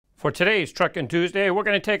For today's Truckin' Tuesday, we're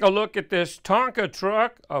going to take a look at this Tonka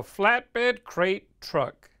truck, a flatbed crate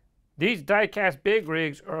truck. These die-cast big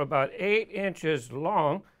rigs are about 8 inches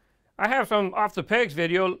long. I have some off the pegs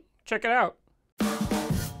video. Check it out.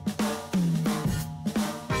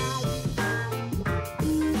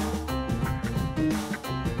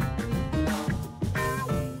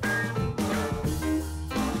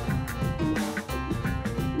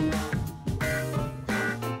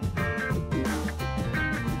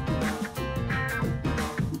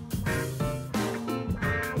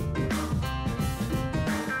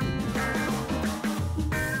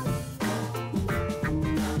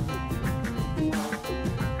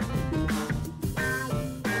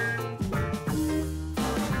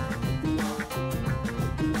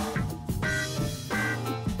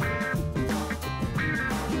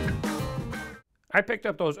 I picked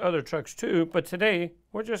up those other trucks too, but today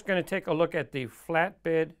we're just going to take a look at the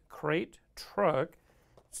flatbed crate truck.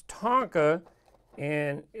 It's Tonka,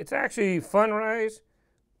 and it's actually Funrise,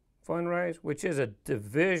 which is a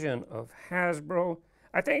division of Hasbro.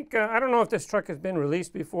 I think, I don't know if this truck has been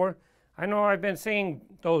released before. I know I've been seeing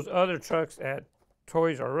those other trucks at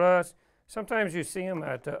Toys R Us. Sometimes you see them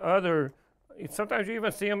at sometimes you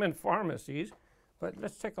even see them in pharmacies. But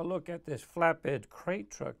let's take a look at this flatbed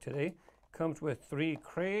crate truck today. Comes with 3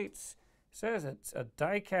 crates. It says it's a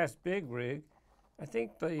die-cast big rig. I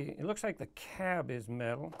think it looks like the cab is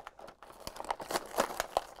metal.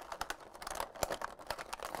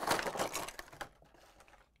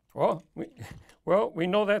 Well, we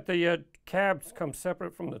know that the cabs come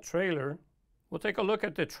separate from the trailer. We'll take a look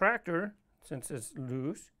at the tractor since it's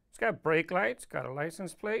loose. It's got brake lights, got a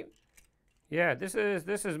license plate. Yeah, this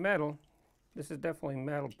is metal. This is definitely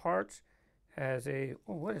metal parts. Has a,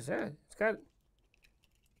 oh, what is that? It's got,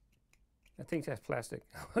 I think that's plastic.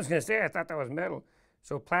 I was going to say, I thought that was metal.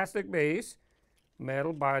 So plastic base,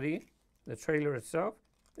 metal body, the trailer itself.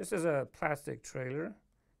 This is a plastic trailer.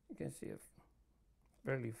 You can see it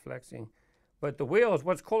barely flexing. But the wheels,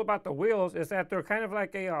 what's cool about the wheels is that they're kind of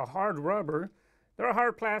like a hard rubber. They're a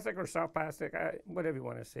hard plastic or soft plastic, whatever you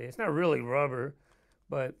want to say. It's not really rubber,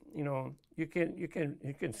 but you know, you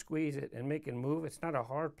can squeeze it and make it move. It's not a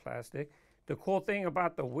hard plastic. The cool thing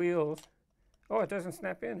about the wheels, oh, it doesn't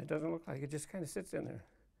snap in. It doesn't look like it just kind of sits in there.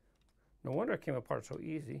 No wonder it came apart so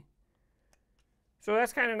easy. So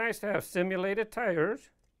that's kind of nice to have simulated tires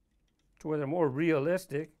to where they're more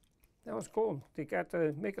realistic. That was cool. They got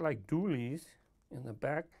to make it like dualies in the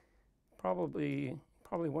back. Probably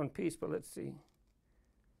one piece, but let's see.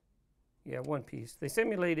 Yeah, one piece. They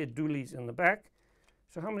simulated dualies in the back.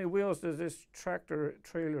 So how many wheels does this tractor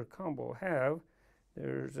trailer combo have?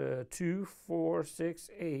 There's 2, 4, 6,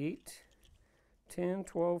 8, 10,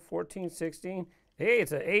 12, 14, 16. Hey,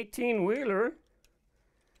 it's an 18-wheeler.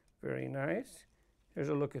 Very nice. Here's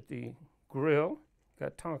a look at the grill.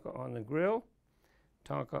 Got Tonka on the grill,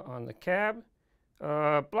 Tonka on the cab.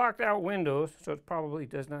 Blocked out windows, so it probably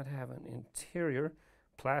does not have an interior.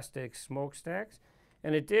 Plastic smokestacks.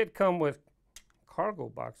 And it did come with cargo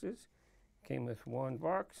boxes. Came with 1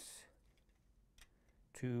 box,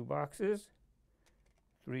 2 boxes,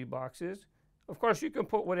 3 boxes. Of course, you can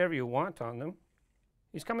put whatever you want on them.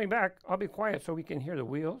 He's coming back. I'll be quiet so we can hear the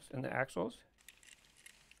wheels and the axles.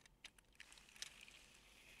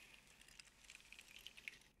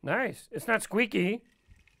 Nice. It's not squeaky.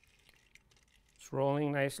 It's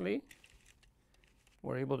rolling nicely.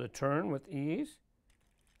 We're able to turn with ease.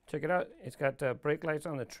 Check it out. It's got brake lights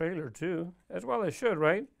on the trailer too, as well as should,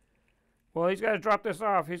 right? Well, he's got to drop this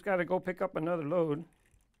off. He's got to go pick up another load.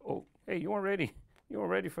 Oh, hey, you weren't ready. You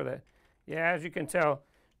weren't ready for that. Yeah, as you can tell,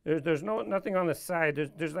 there's nothing on the side.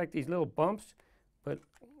 There's like these little bumps, but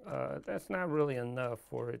that's not really enough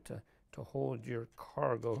for it to hold your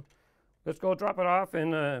cargo. Let's go drop it off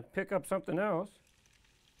and pick up something else.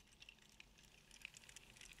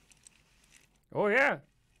 Oh yeah,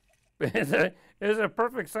 it's a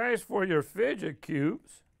perfect size for your fidget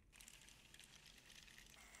cubes.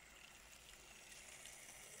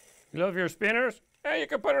 You love your spinners? Hey, you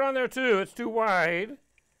can put it on there too. It's too wide,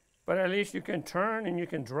 but at least you can turn and you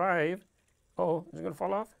can drive. Oh, is it going to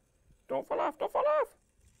fall off? Don't fall off. Don't fall off.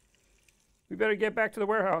 We better get back to the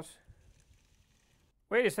warehouse.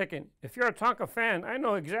 Wait a second. If you're a Tonka fan, I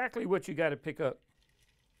know exactly what you got to pick up.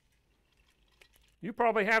 You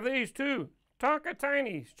probably have these too. Tonka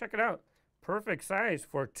Tinys. Check it out. Perfect size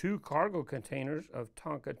for 2 cargo containers of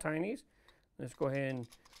Tonka Tinys. Let's go ahead and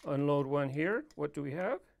unload one here. What do we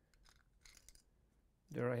have?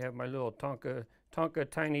 There I have my little Tonka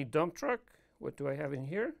Tiny dump truck. What do I have in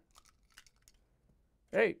here?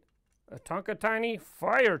 Hey, a Tonka Tiny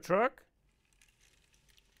fire truck.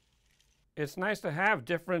 it's nice to have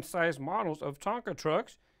different size models of Tonka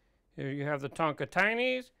trucks. Here you have the Tonka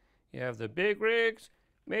Tinys, you have the big rigs.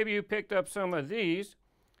 Maybe you picked up some of these.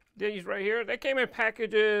 These right here, they came in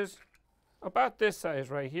packages about this size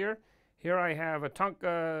right here. Here I have a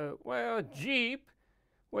Tonka, well, Jeep.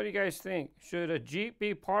 What do you guys think? Should a Jeep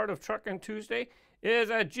be part of Truckin' Tuesday? Is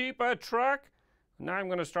a Jeep a truck? Now I'm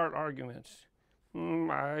going to start arguments.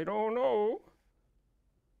 I don't know.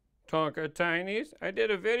 Tonka Tinys. I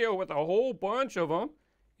did a video with a whole bunch of them.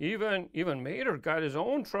 Even Mater got his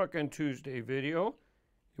own Truckin' Tuesday video.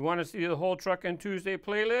 You want to see the whole Truckin' Tuesday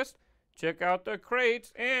playlist? Check out the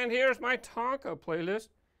crates. And here's my Tonka playlist.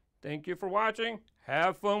 Thank you for watching.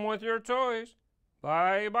 Have fun with your toys.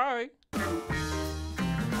 Bye-bye.